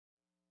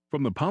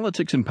From the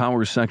Politics and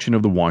Power section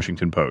of the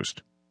Washington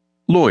Post.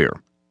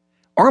 Lawyer.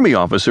 Army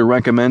officer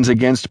recommends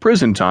against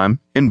prison time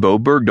in Bowe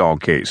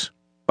Bergdahl case.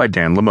 By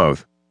Dan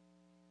Lamothe.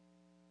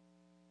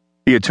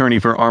 The attorney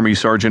for Army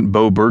Sergeant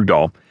Bowe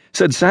Bergdahl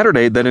said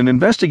Saturday that an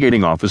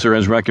investigating officer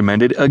has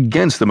recommended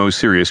against the most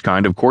serious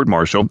kind of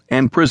court-martial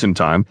and prison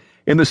time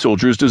in the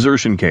soldier's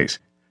desertion case,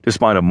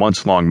 despite a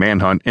months-long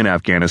manhunt in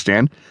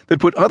Afghanistan that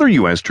put other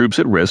U.S. troops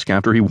at risk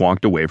after he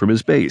walked away from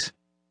his base.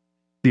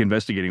 The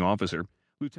investigating officer,